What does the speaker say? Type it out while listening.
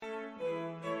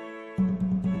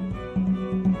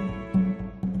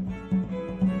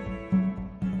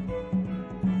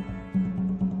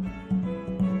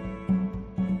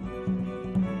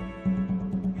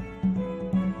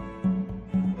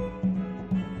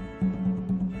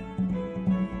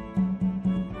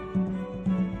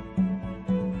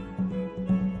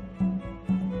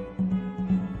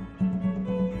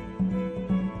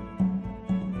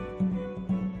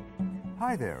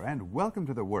Hi there, and welcome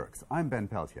to The Works. I'm Ben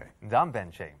Peltier. And I'm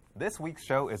Ben Che. This week's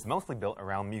show is mostly built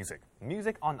around music.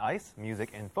 Music on ice,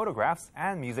 music in photographs,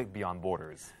 and music beyond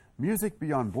borders. Music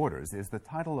Beyond Borders is the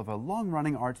title of a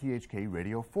long-running RTHK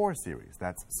Radio 4 series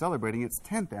that's celebrating its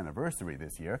 10th anniversary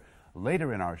this year.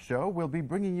 Later in our show, we'll be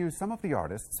bringing you some of the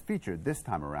artists featured this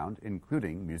time around,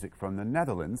 including music from the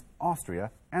Netherlands,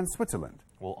 Austria, and Switzerland.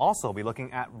 We'll also be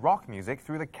looking at rock music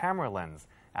through the camera lens,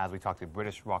 as we talk to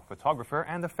British rock photographer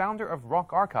and the founder of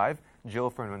Rock Archive,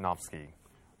 Jill Furmanovsky.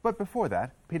 But before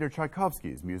that, Peter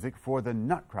Tchaikovsky's music for the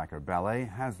Nutcracker Ballet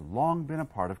has long been a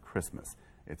part of Christmas.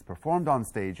 It's performed on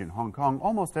stage in Hong Kong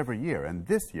almost every year, and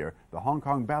this year, the Hong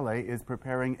Kong Ballet is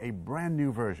preparing a brand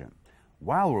new version.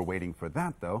 While we're waiting for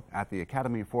that, though, at the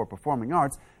Academy for Performing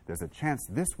Arts, there's a chance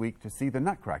this week to see the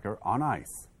Nutcracker on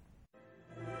ice.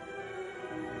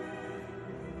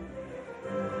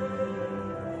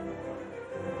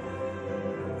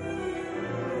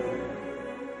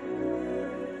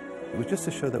 It was just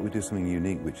to show that we do something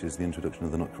unique, which is the introduction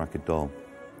of the Nutcracker doll.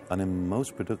 And in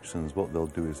most productions, what they'll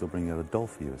do is they'll bring out a doll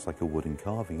for you. It's like a wooden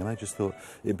carving. And I just thought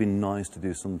it'd be nice to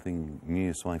do something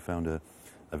new, so I found a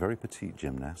very petite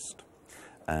gymnast.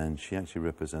 And she actually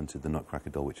represented the Nutcracker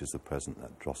doll, which is the present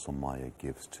that Drosselmeyer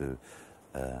gives to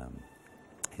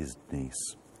his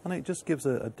niece. And it just gives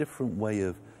a different way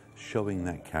of showing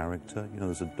that character. You know,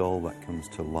 there's a doll that comes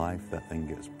to life that then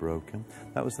gets broken.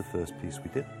 That was the first piece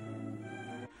we did.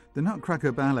 The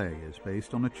Nutcracker Ballet is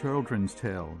based on a children's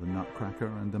tale, The Nutcracker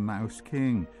and the Mouse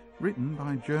King, written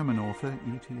by German author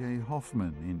E.T.A.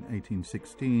 Hoffmann in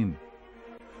 1816.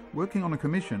 Working on a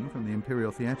commission from the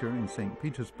Imperial Theatre in St.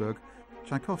 Petersburg,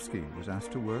 Tchaikovsky was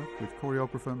asked to work with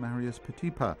choreographer Marius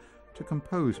Petipa to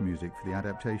compose music for the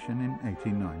adaptation in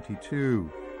 1892.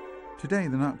 Today,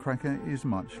 The Nutcracker is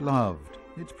much loved.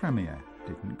 Its premiere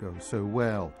didn't go so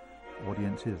well.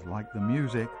 Audiences liked the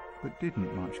music, but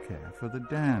didn't much care for the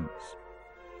dance.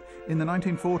 In the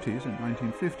 1940s and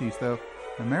 1950s, though,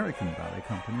 American ballet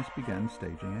companies began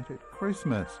staging it at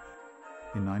Christmas.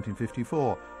 In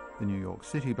 1954, the New York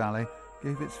City Ballet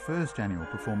gave its first annual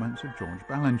performance of George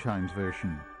Balanchine's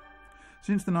version.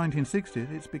 Since the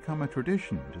 1960s, it's become a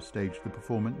tradition to stage the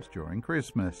performance during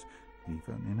Christmas,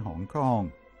 even in Hong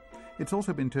Kong. It's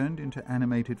also been turned into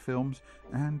animated films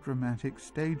and dramatic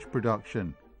stage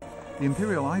production. The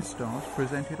Imperial Ice Stars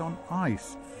presented on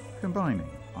ice, combining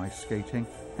ice skating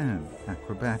and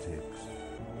acrobatics.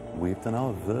 We've done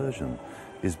our version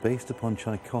is based upon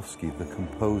Tchaikovsky, the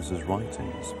composer's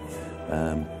writings,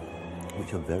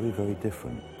 which are very, very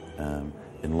different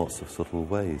in lots of subtle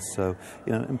ways. So,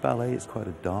 you know, in ballet it's quite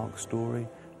a dark story.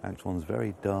 Act One's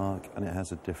very dark and it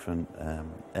has a different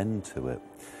end to it.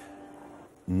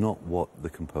 Not what the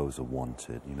composer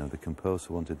wanted. You know, the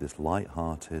composer wanted this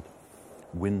light-hearted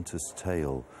winter's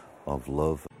tale of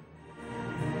love.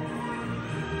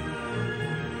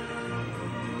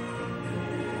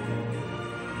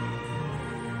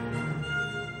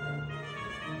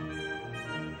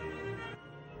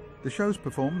 The show's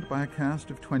performed by a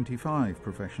cast of 25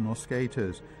 professional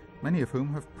skaters, many of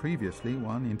whom have previously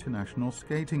won international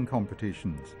skating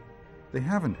competitions. They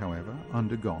haven't, however,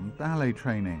 undergone ballet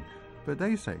training, but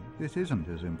they say this isn't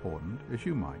as important as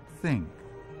you might think.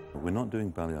 We're not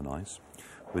doing ballet on ice.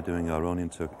 We're doing our own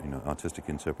artistic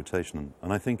interpretation.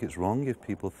 And I think it's wrong if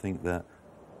people think that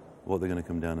what they're going to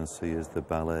come down and see is the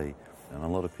ballet. And a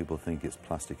lot of people think it's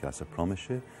plastic ice. I promise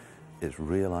you, it's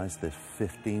real ice. There's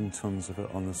 15 tons of it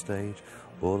on the stage,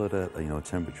 all at a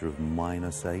temperature of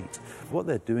 -8. What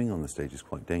they're doing on the stage is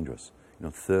quite dangerous.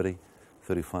 30,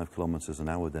 35 kilometers an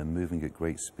hour. They're moving at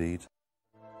great speed.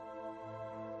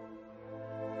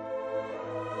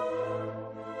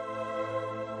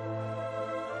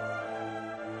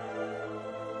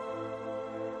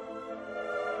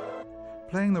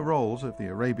 Playing the roles of the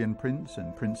Arabian prince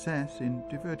and princess in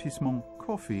Divertissement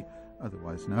Coffee,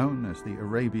 otherwise known as the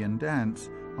Arabian Dance,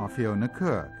 are Fiona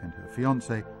Kirk and her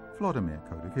fiancé, Vladimir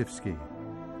Kodakivsky.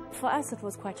 For us it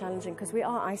was quite challenging because we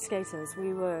are ice skaters.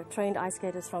 We were trained ice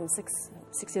skaters from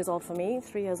 6 years old for me,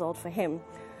 3 years old for him.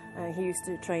 He used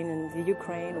to train in the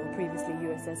Ukraine, or previously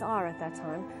USSR at that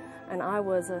time. And I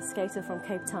was a skater from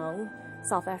Cape Town,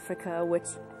 South Africa, which,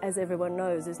 as everyone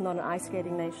knows, is not an ice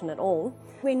skating nation at all.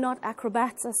 We're not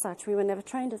acrobats as such. We were never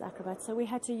trained as acrobats, so we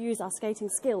had to use our skating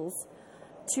skills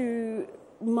to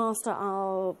master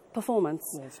our performance.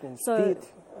 Speed.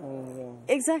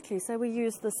 Exactly. So we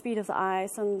use the speed of the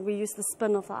ice, and we use the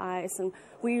spin of the ice, and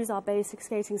we use our basic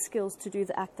skating skills to do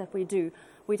the act that we do.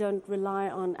 We don't rely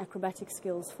on acrobatic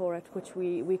skills for it, which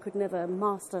we could never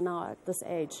master now at this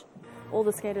age. All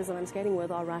the skaters that I'm skating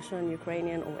with are Russian,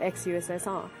 Ukrainian, or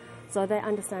ex-USSR. So they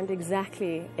understand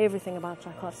exactly everything about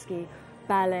Tchaikovsky,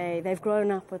 ballet. They've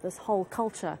grown up with this whole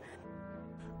culture.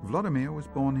 Vladimir was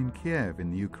born in Kiev in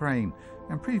the Ukraine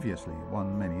and previously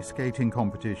won many skating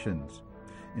competitions.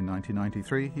 In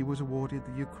 1993, he was awarded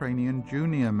the Ukrainian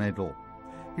Junior Medal.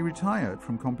 He retired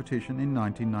from competition in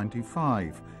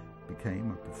 1995,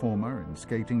 became a performer in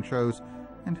skating shows,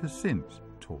 and has since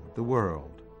toured the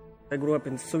world. I grew up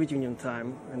in Soviet Union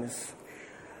time,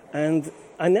 and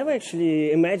I never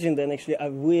actually imagined that I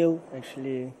will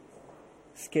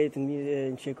skate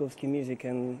in Tchaikovsky music,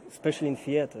 and especially in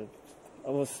theater.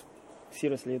 It's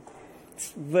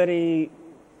very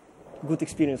good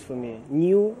experience for me,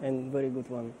 new and very good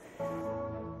one.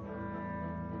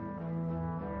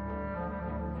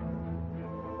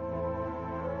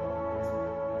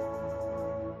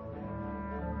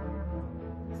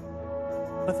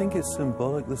 I think it's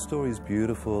symbolic. The story is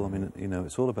beautiful. I mean, you know,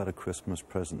 it's all about a Christmas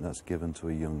present that's given to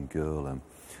a young girl, and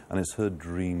it's her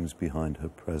dreams behind her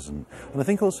present. And I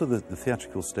think also the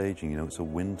theatrical staging, you know, it's a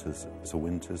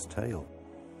winter's tale.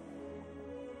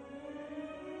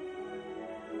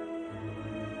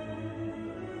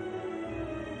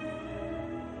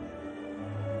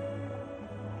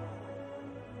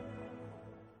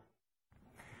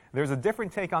 There's a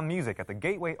different take on music at the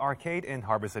Gateway Arcade in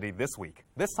Harbour City this week.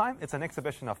 This time, it's an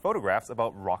exhibition of photographs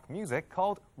about rock music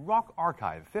called Rock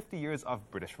Archive, 50 Years of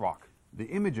British Rock. The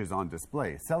images on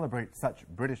display celebrate such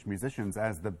British musicians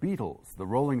as the Beatles, the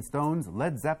Rolling Stones,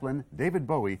 Led Zeppelin, David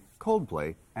Bowie,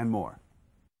 Coldplay, and more.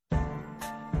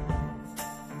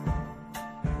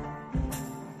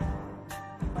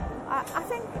 I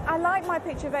think I like my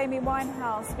picture of Amy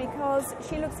Winehouse because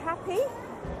she looks happy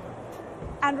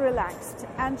and relaxed,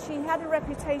 and she had a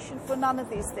reputation for none of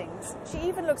these things. She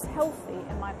even looks healthy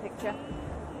in my picture.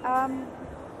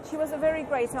 She was a very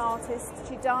great artist.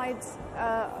 She died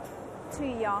too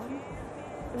young.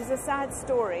 It was a sad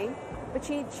story, but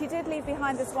she did leave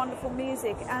behind this wonderful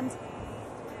music, and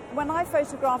when I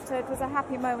photographed her, it was a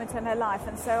happy moment in her life,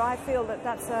 and so I feel that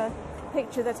that's a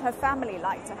picture that her family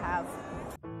liked to have.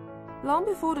 Long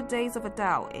before the days of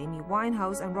Adele, Amy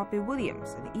Winehouse and Robbie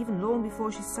Williams, and even long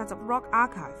before she set up Rock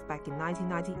Archive back in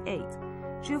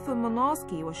 1998,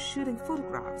 Furmanovsky was shooting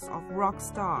photographs of rock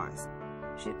stars.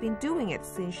 She'd been doing it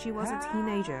since she was a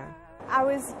teenager. I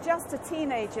was just a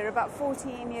teenager, about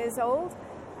 14 years old,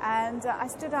 and I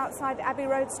stood outside Abbey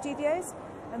Road Studios,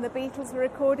 and the Beatles were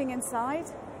recording inside.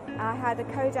 I had a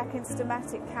Kodak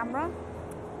Instamatic camera,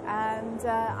 and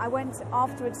I went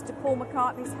afterwards to Paul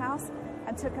McCartney's house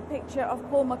and took a picture of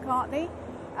Paul McCartney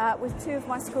with two of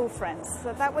my school friends.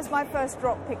 So that was my first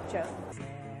rock picture.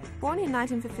 Born in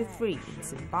 1953 in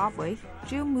Zimbabwe,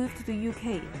 Jill moved to the UK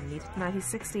in the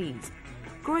mid-1960s.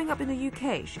 Growing up in the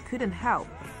UK, she couldn't help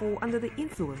but fall under the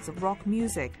influence of rock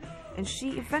music, and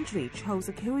she eventually chose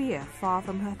a career far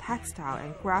from her textile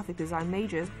and graphic design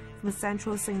majors from the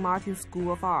Central St. Martin's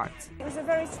School of Art. It was a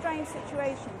very strange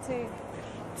situation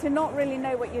to not really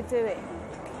know what you're doing.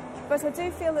 But I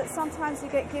do feel that sometimes you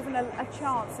get given a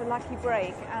chance, a lucky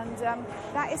break, and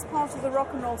that is part of the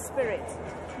rock and roll spirit.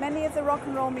 Many of the rock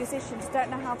and roll musicians don't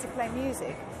know how to play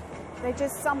music.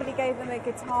 Somebody gave them a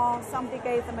guitar, somebody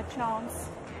gave them a chance,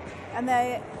 and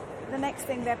the next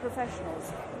thing they're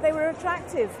professionals. They were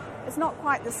attractive. It's not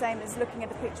quite the same as looking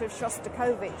at a picture of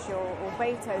Shostakovich or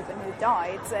Beethoven who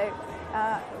died. So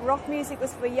rock music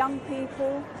was for young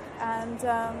people, and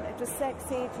it was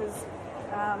sexy,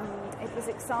 it was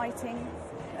exciting.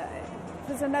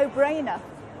 It was a no-brainer,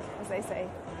 as they say.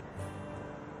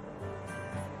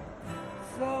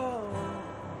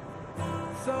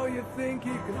 So you think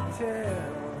you can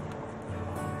tell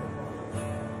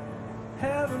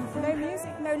heaven from No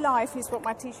music, no life is what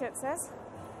my T-shirt says.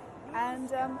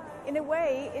 And in a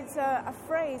way, it's a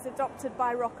phrase adopted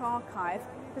by Rock Archive,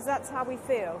 because that's how we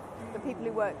feel, the people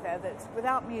who work there, that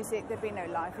without music there'd be no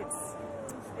life. It's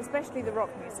especially the rock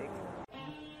music.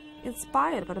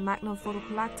 Inspired by the Magnum Photo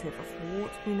Collective of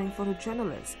award-winning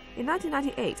photojournalists, in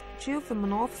 1998, Jill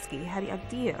Furmanovsky had the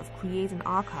idea of creating an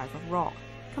archive of rock,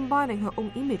 combining her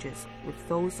own images with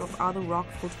those of other rock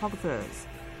photographers,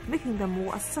 making them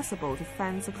more accessible to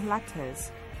fans and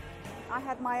collectors. I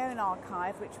had my own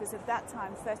archive, which was at that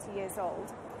time 30 years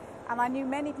old, and I knew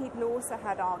many people who also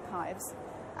had archives,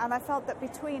 and I felt that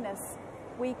between us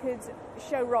we could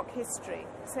show rock history.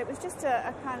 So it was just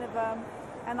a kind of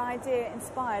an idea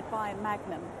inspired by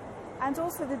Magnum, and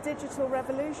also the digital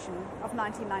revolution of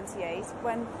 1998,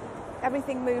 when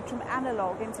everything moved from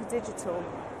analog into digital,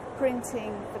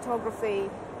 printing, photography,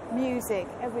 music,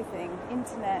 everything,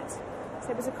 internet.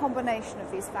 So it was a combination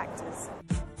of these factors.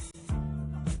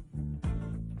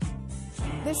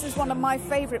 this is one of my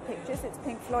favourite pictures. It's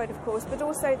Pink Floyd, of course, but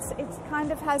also it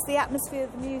kind of has the atmosphere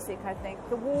of the music, I think.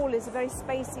 The Wall is a very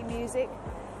spacey music.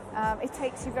 It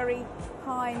takes you very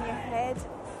high in your head,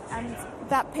 and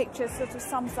that picture sort of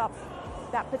sums up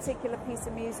that particular piece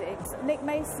of music. Nick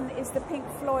Mason is the Pink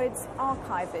Floyd's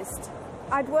archivist.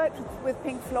 I'd worked with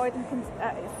Pink Floyd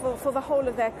for the whole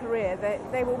of their career.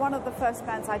 They were one of the first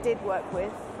bands I did work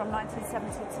with from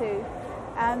 1972.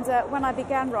 And when I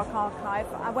began Rock Archive,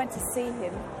 I went to see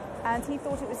him, and he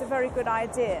thought it was a very good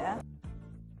idea.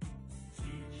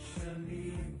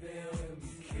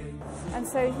 And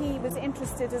so he was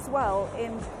interested as well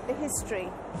in the history.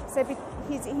 So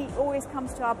he always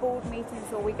comes to our board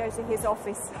meetings, or we go to his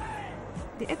office.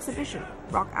 The exhibition,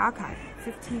 Rock Archive,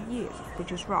 50 Years of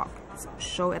British Rock, is a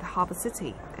show at Harbour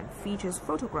City and features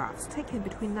photographs taken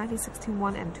between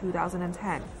 1961 and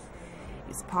 2010.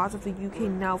 It's part of the UK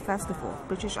Now Festival of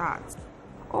British Arts,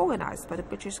 organised by the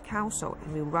British Council,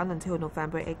 and will run until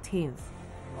November 18th.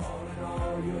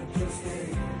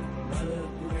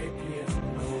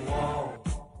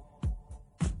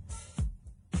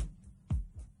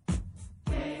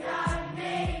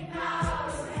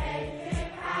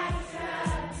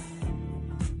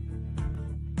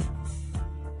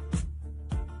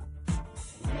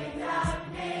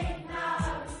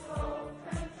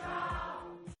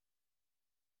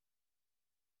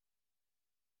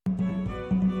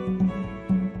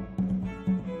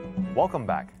 Welcome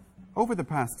back. Over the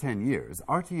past 10 years,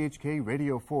 RTHK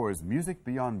Radio 4's Music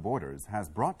Beyond Borders has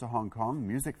brought to Hong Kong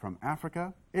music from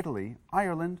Africa, Italy,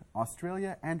 Ireland,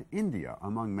 Australia, and India,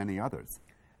 among many others.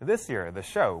 This year, the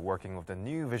show, working with the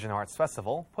New Vision Arts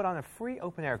Festival, put on a free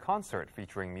open-air concert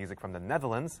featuring music from the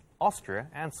Netherlands, Austria,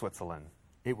 and Switzerland.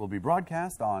 It will be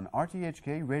broadcast on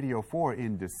RTHK Radio 4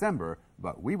 in December,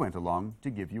 but we went along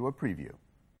to give you a preview.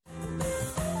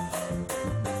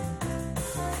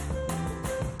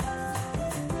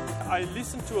 I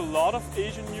listen to a lot of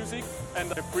Asian music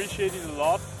and I appreciate it a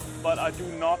lot, but I do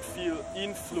not feel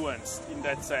influenced in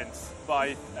that sense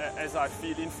as I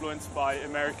feel influenced by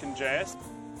American jazz.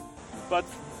 But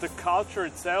the culture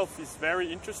itself is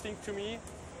very interesting to me,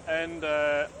 and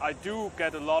I do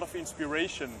get a lot of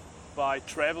inspiration by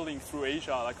traveling through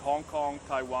Asia, like Hong Kong,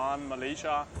 Taiwan,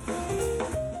 Malaysia.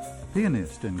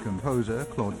 Pianist and composer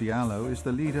Claude Diallo is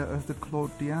the leader of the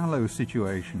Claude Diallo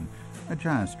Situation, a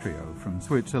jazz trio from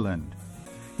Switzerland.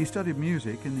 He studied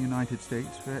music in the United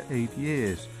States for 8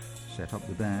 years, set up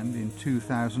the band in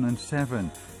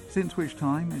 2007, since which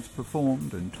time it's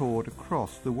performed and toured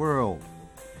across the world.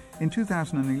 In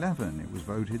 2011, it was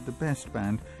voted the best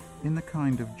band in the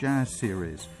Kind of Jazz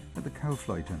series at the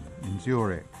Kaufleuten in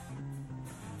Zurich.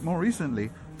 More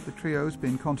recently, the trio's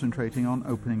been concentrating on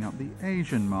opening up the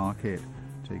Asian market,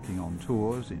 taking on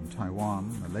tours in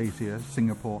Taiwan, Malaysia,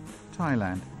 Singapore,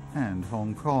 Thailand, and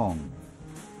Hong Kong.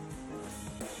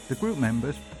 The group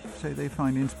members say they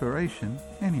find inspiration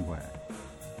anywhere.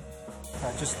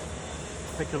 Just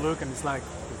take a look and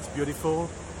it's beautiful.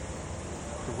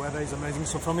 The weather is amazing.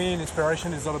 So for me,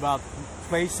 inspiration is all about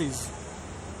places,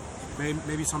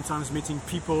 maybe sometimes meeting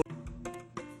people.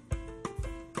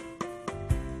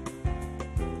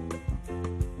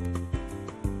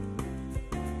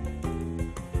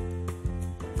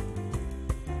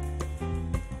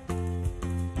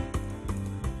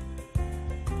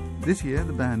 This year,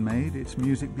 the band made its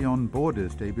Music Beyond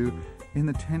Borders debut in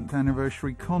the 10th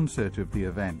anniversary concert of the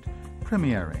event,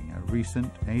 premiering a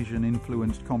recent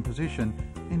Asian-influenced composition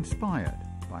inspired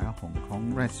by a Hong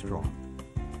Kong restaurant.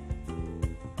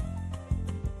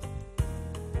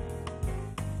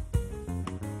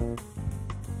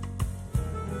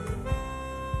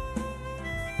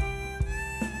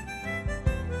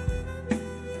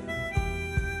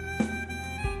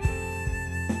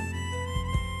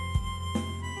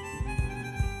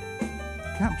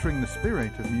 Capturing the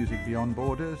spirit of Music Beyond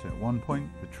Borders, at one point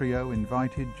the trio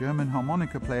invited German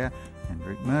harmonica player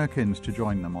Hendrik Merkens to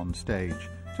join them on stage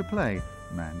to play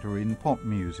Mandarin pop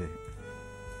music.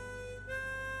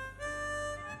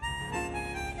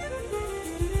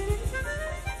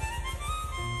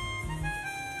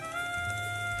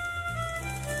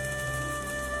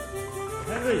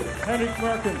 Hendrik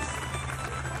Merkens.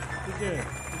 Again.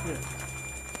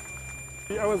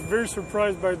 I was very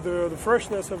surprised by the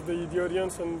freshness of the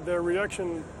audience, and their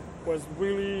reaction was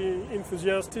really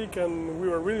enthusiastic, and we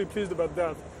were really pleased about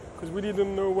that because we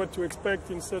didn't know what to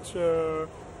expect in such a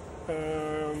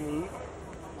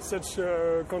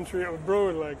country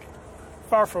abroad, like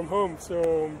far from home.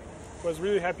 So I was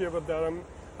really happy about that.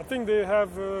 I think they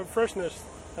have freshness,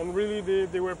 and really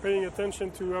they were paying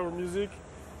attention to our music,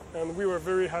 and we were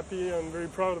very happy and very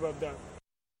proud about that.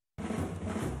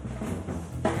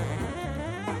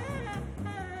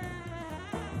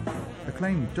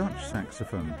 acclaimed Dutch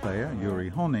saxophone player Yuri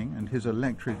Honning and his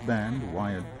electric band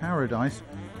Wired Paradise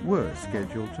were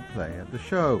scheduled to play at the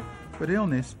show, but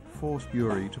illness forced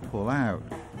Yuri to pull out.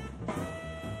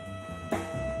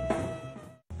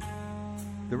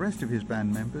 The rest of his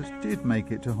band members did make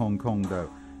it to Hong Kong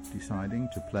though, deciding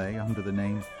to play under the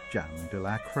name Jam de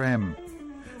la Crème.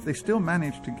 They still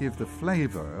managed to give the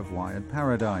flavour of Wired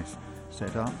Paradise,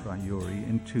 set up by Yuri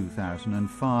in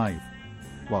 2005.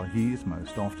 While he's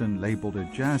most often labelled a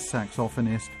jazz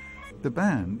saxophonist, the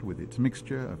band, with its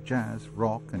mixture of jazz,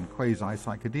 rock and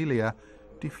quasi-psychedelia,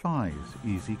 defies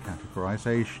easy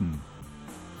categorization.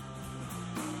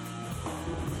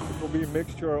 It will be a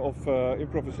mixture of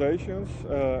improvisations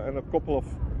and a couple of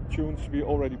tunes we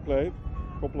already played,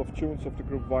 a couple of tunes of the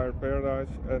group Wired Paradise,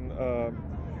 and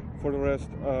for the rest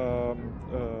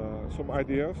some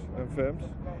ideas and themes.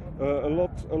 A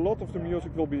lot of the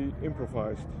music will be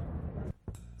improvised.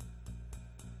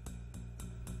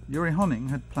 Yuri Honning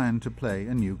had planned to play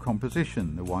a new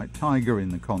composition, The White Tiger, in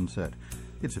the concert.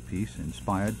 It's a piece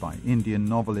inspired by Indian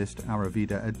novelist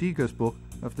Aravinda Adiga's book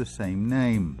of the same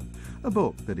name, a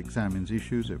book that examines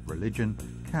issues of religion,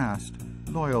 caste,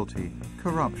 loyalty,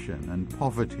 corruption and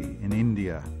poverty in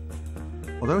India.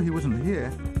 Although he wasn't here,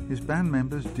 his band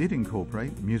members did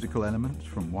incorporate musical elements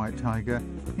from White Tiger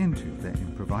into their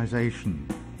improvisation.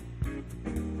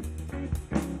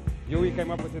 Yuri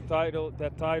came up with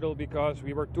that title because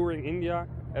we were touring India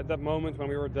at that moment when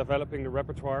we were developing the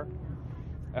repertoire,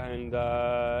 and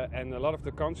a lot of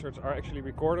the concerts are actually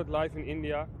recorded live in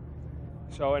India.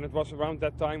 And it was around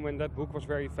that time when that book was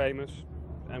very famous,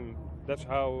 and that's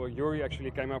how Yuri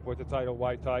actually came up with the title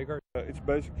White Tiger. It's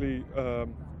basically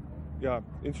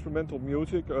instrumental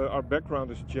music. Our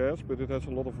background is jazz, but it has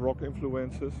a lot of rock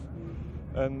influences,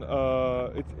 and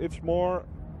it's more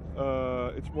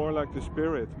like the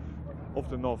spirit of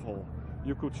the novel.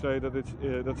 You could say that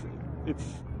it's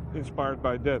inspired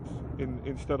by that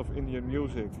instead of Indian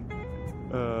music,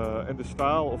 and the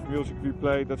style of music we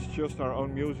play, that's just our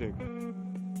own music.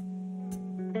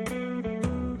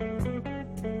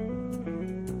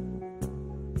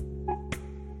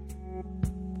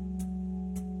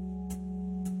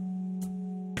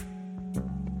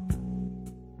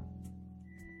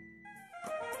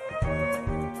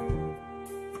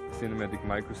 Cinematic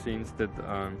microscenes, that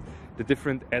the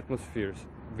different atmospheres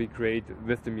we create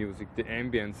with the music, the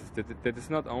ambiences, that it's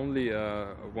not only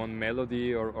one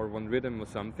melody or one rhythm or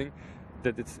something,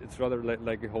 that it's rather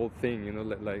like a whole thing, you know,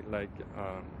 like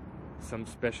some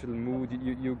special mood.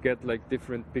 You get like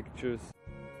different pictures.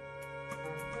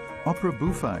 Opera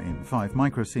Buffa in 5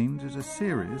 microscenes is a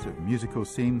series of musical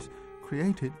scenes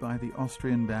created by the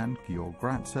Austrian band Georg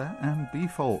Gratzer and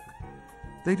B-Folk.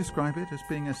 They describe it as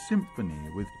being a symphony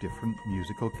with different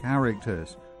musical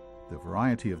characters. The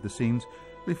variety of the scenes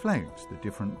reflects the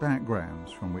different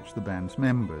backgrounds from which the band's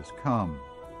members come.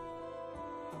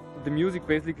 The music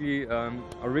basically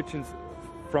originates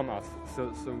from us,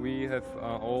 so we have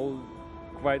all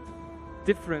quite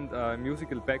different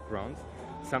musical backgrounds.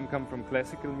 Some come from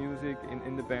classical music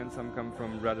in the band, some come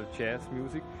from rather jazz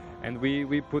music, and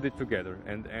we put it together,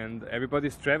 and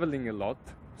everybody's traveling a lot.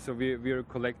 So we are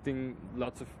collecting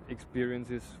lots of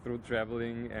experiences through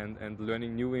traveling and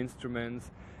learning new instruments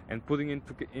and putting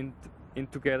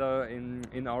it together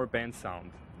in our band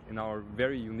sound, in our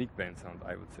very unique band sound,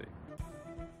 I would say.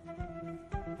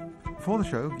 For the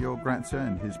show, Georg Gratzer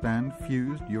and his band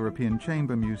fused European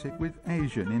chamber music with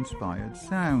Asian-inspired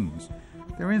sounds.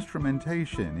 Their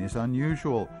instrumentation is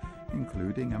unusual,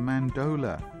 including a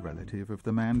mandola, relative of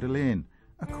the mandolin,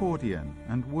 accordion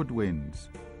and woodwinds.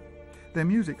 Their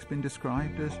music's been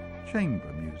described as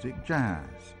chamber music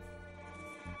jazz.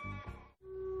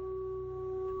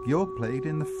 Georg played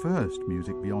in the first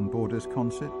Music Beyond Borders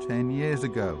concert 10 years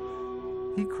ago.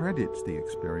 He credits the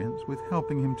experience with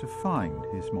helping him to find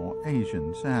his more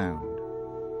Asian sound.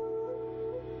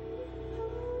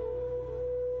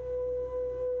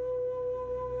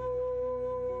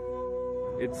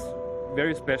 It's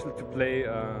very special to play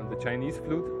the Chinese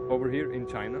flute over here in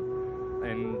China.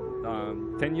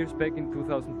 And 10 years back in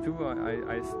 2002,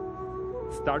 I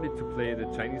started to play the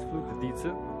Chinese flute, the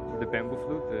dizi, the bamboo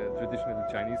flute, the traditional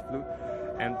Chinese flute.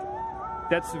 And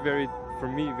that's for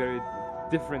me, very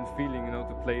different feeling, you know,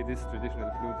 to play this traditional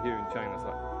flute here in China.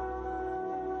 So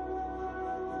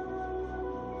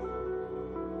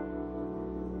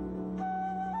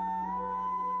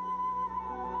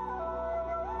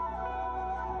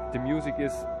the music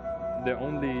is the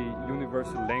only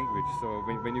universal language, so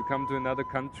when you come to another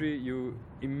country, you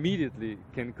immediately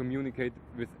can communicate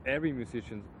with every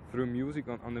musician through music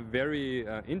on a very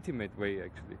intimate way,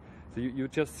 actually. So you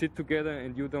just sit together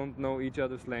and you don't know each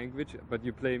other's language, but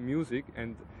you play music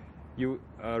and you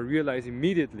realize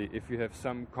immediately if you have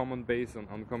some common base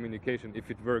on communication, if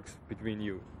it works between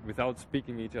you without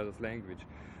speaking each other's language.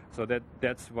 So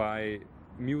that's why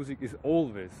music is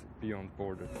always beyond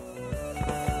borders.